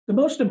The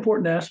most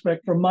important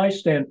aspect from my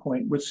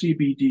standpoint with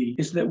CBD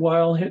is that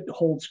while it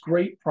holds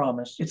great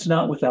promise, it's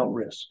not without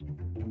risk.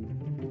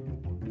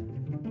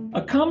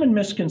 A common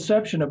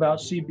misconception about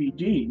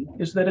CBD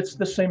is that it's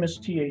the same as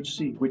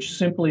THC, which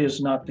simply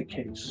is not the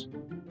case.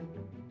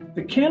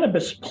 The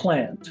cannabis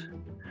plant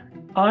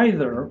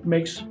either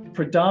makes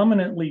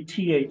predominantly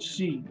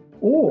THC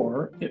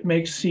or it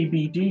makes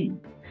CBD.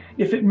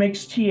 If it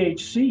makes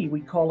THC,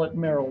 we call it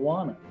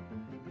marijuana.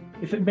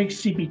 If it makes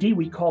CBD,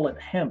 we call it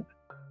hemp.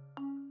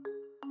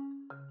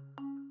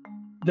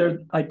 They're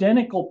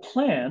identical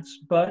plants,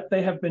 but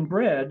they have been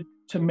bred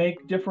to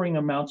make differing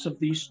amounts of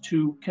these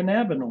two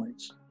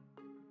cannabinoids.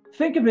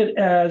 Think of it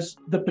as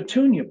the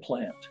petunia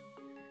plant.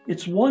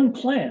 It's one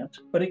plant,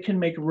 but it can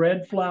make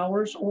red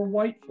flowers or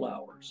white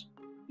flowers.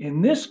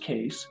 In this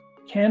case,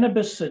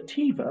 cannabis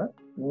sativa,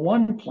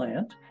 one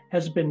plant,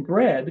 has been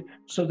bred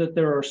so that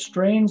there are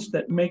strains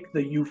that make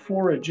the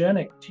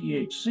euphorogenic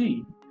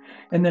THC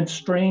and then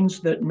strains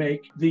that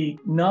make the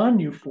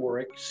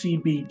non-euphoric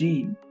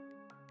CBD.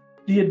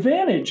 The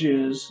advantage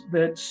is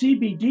that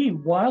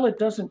CBD, while it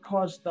doesn't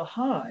cause the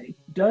high,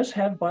 does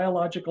have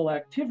biological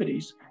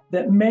activities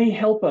that may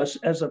help us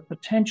as a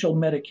potential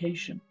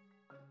medication.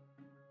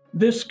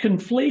 This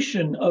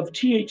conflation of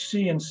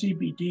THC and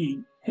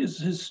CBD is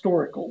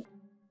historical.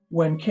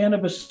 When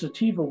cannabis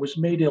sativa was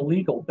made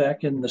illegal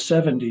back in the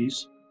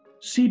 70s,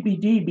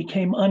 CBD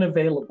became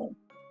unavailable.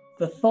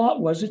 The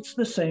thought was it's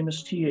the same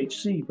as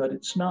THC, but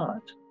it's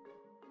not.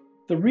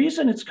 The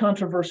reason it's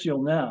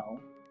controversial now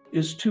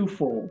is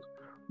twofold.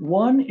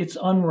 One, it's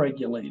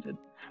unregulated.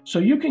 So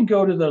you can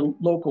go to the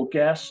local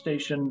gas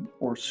station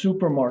or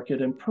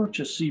supermarket and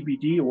purchase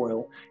CBD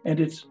oil, and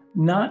it's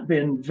not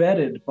been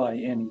vetted by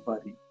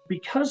anybody.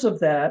 Because of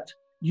that,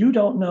 you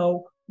don't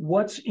know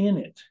what's in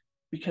it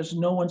because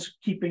no one's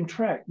keeping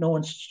track. No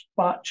one's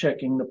spot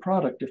checking the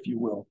product, if you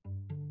will.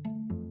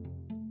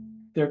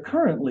 There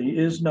currently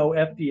is no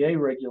FDA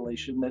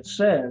regulation that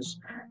says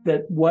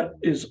that what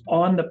is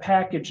on the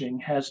packaging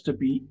has to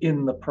be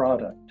in the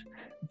product.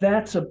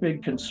 That's a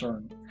big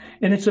concern.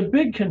 And it's a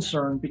big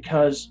concern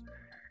because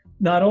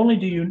not only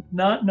do you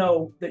not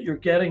know that you're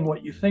getting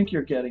what you think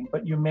you're getting,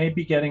 but you may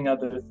be getting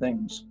other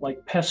things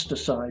like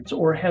pesticides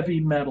or heavy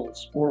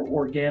metals or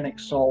organic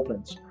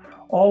solvents.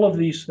 All of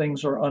these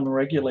things are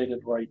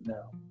unregulated right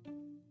now.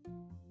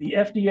 The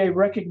FDA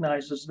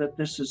recognizes that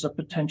this is a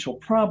potential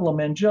problem,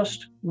 and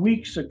just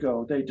weeks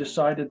ago, they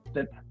decided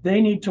that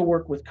they need to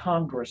work with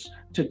Congress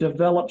to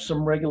develop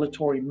some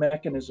regulatory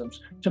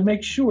mechanisms to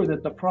make sure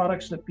that the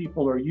products that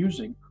people are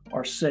using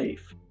are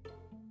safe.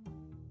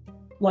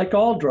 Like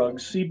all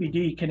drugs,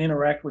 CBD can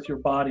interact with your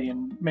body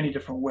in many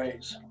different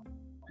ways.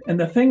 And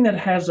the thing that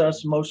has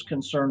us most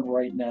concerned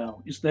right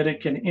now is that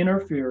it can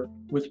interfere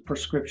with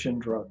prescription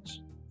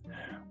drugs.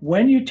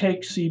 When you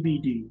take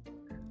CBD,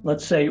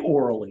 let's say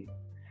orally,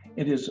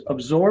 it is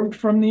absorbed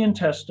from the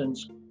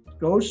intestines,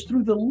 goes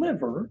through the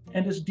liver,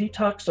 and is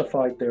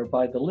detoxified there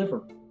by the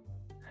liver.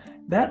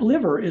 That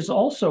liver is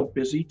also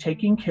busy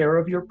taking care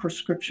of your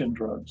prescription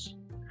drugs.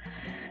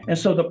 And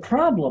so the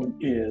problem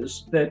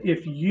is that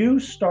if you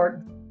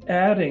start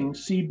adding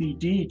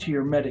CBD to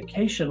your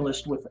medication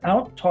list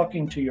without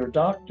talking to your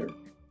doctor,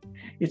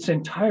 it's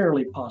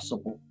entirely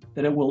possible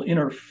that it will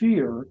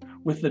interfere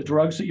with the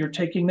drugs that you're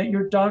taking that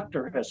your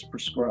doctor has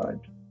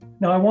prescribed.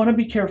 Now, I want to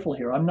be careful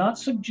here. I'm not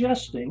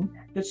suggesting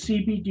that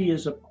CBD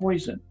is a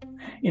poison.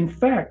 In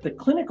fact, the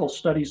clinical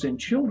studies in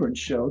children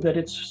show that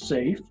it's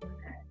safe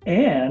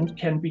and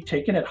can be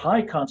taken at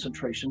high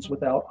concentrations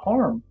without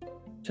harm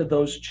to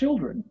those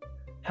children.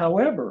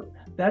 However,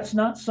 that's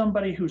not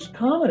somebody who's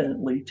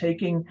constantly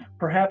taking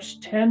perhaps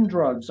 10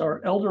 drugs.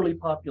 Our elderly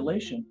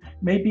population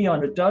may be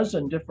on a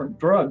dozen different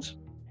drugs,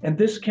 and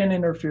this can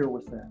interfere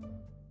with that.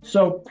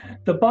 So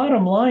the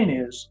bottom line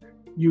is,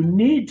 you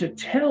need to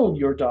tell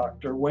your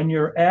doctor when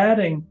you're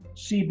adding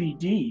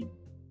CBD,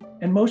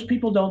 and most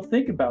people don't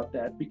think about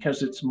that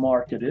because it's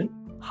marketed,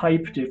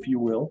 hyped, if you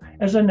will,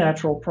 as a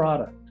natural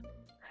product.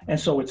 And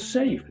so it's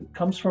safe, it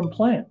comes from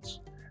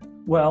plants.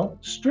 Well,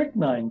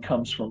 strychnine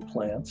comes from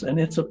plants and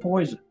it's a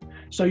poison.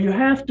 So you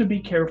have to be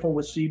careful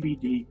with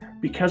CBD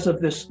because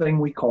of this thing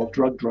we call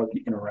drug-drug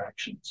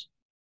interactions.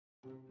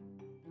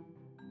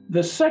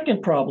 The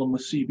second problem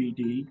with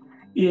CBD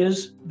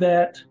is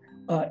that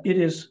it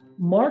is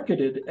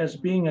marketed as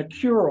being a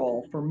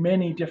cure-all for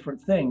many different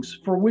things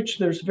for which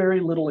there's very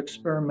little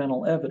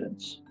experimental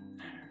evidence.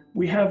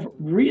 We have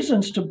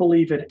reasons to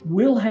believe it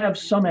will have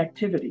some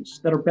activities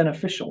that are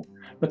beneficial,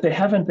 but they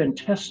haven't been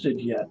tested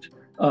yet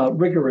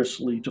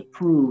rigorously to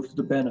prove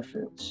the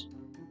benefits.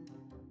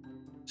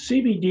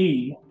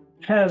 CBD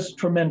has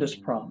tremendous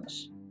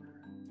promise.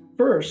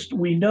 First,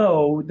 we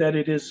know that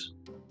it is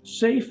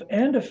safe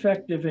and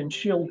effective in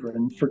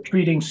children for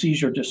treating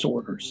seizure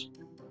disorders.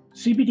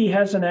 CBD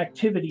has an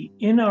activity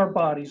in our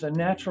bodies, a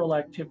natural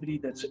activity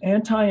that's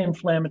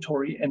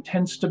anti-inflammatory and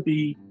tends to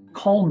be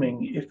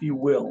calming, if you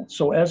will.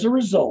 So as a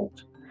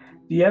result,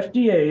 the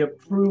FDA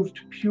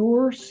approved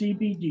pure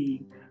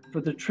CBD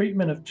for the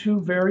treatment of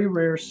two very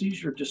rare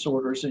seizure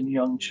disorders in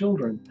young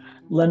children,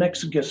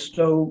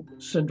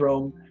 Lennox-Gastaut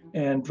syndrome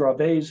and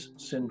Dravet's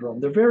syndrome.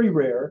 They're very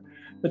rare,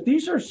 but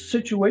these are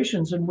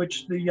situations in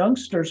which the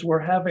youngsters were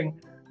having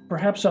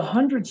perhaps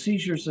 100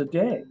 seizures a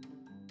day.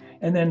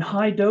 And then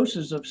high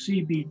doses of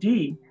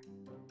CBD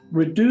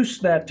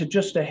reduced that to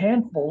just a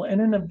handful. And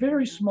in a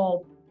very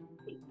small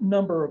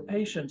number of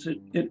patients,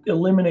 it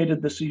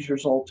eliminated the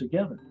seizures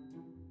altogether.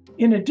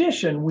 In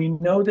addition, we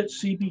know that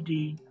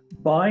CBD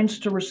binds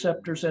to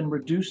receptors and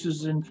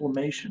reduces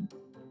inflammation.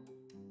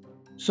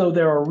 So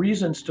there are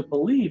reasons to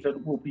believe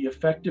it will be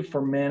effective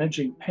for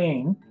managing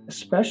pain,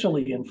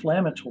 especially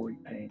inflammatory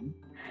pain.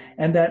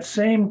 And that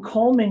same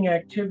calming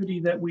activity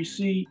that we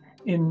see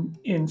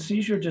in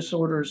seizure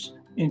disorders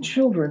in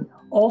children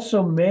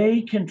also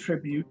may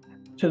contribute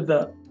to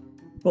the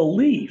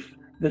belief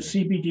that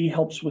CBD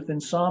helps with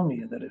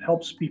insomnia, that it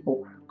helps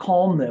people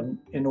calm them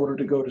in order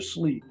to go to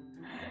sleep.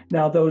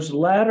 Now, those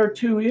latter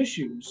two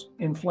issues,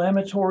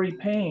 inflammatory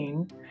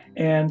pain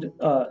and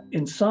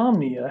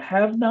insomnia,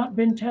 have not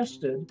been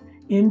tested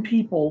in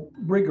people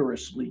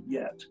rigorously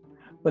yet.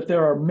 But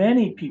there are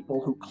many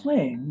people who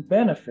claim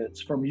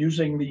benefits from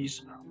using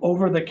these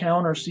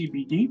over-the-counter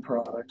CBD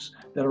products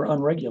that are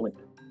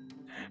unregulated.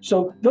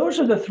 So those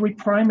are the three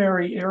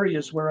primary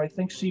areas where I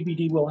think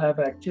CBD will have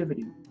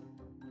activity.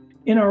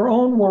 In our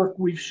own work,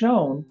 we've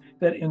shown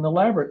that in the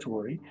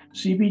laboratory,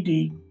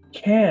 CBD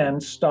can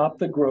stop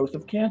the growth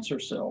of cancer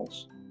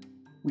cells.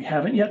 We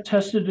haven't yet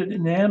tested it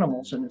in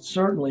animals, and it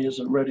certainly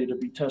isn't ready to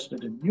be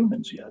tested in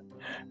humans yet,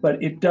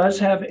 but it does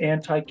have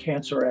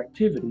anti-cancer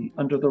activity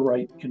under the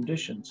right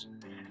conditions.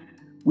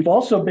 We've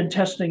also been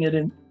testing it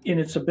in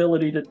its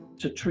ability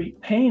to treat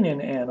pain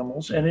in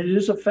animals, and it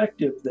is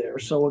effective there.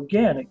 So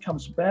again, it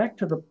comes back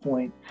to the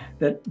point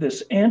that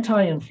this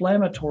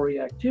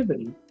anti-inflammatory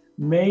activity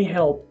may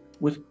help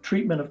with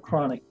treatment of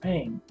chronic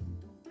pain.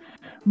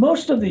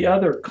 Most of the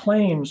other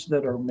claims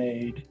that are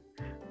made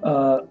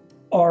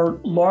are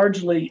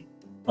largely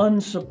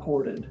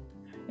unsupported.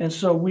 And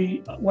so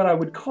what I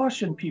would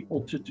caution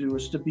people to do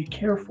is to be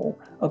careful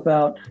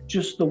about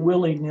just the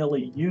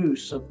willy-nilly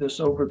use of this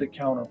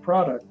over-the-counter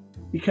product,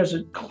 because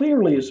it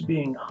clearly is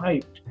being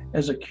hyped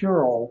as a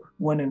cure-all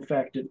when in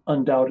fact it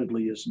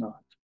undoubtedly is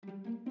not.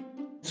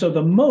 So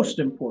the most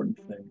important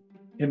thing,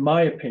 in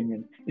my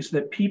opinion, is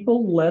that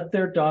people let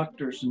their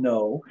doctors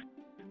know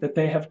that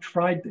they have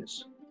tried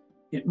this.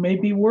 It may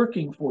be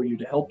working for you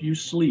to help you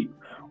sleep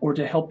or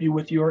to help you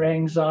with your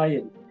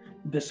anxiety,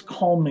 this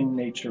calming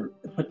nature,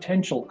 the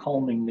potential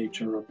calming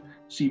nature of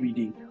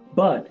CBD,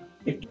 but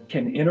it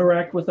can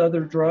interact with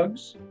other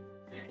drugs.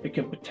 It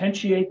can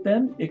potentiate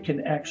them. It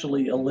can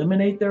actually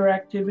eliminate their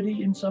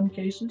activity in some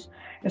cases.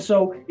 And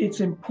so it's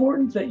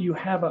important that you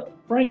have a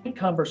frank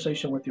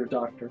conversation with your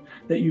doctor,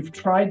 that you've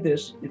tried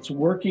this, it's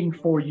working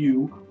for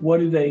you. What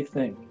do they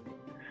think?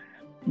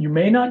 You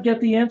may not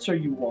get the answer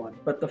you want,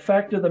 but the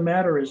fact of the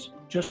matter is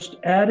just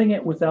adding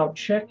it without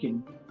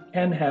checking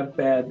can have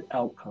bad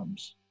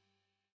outcomes.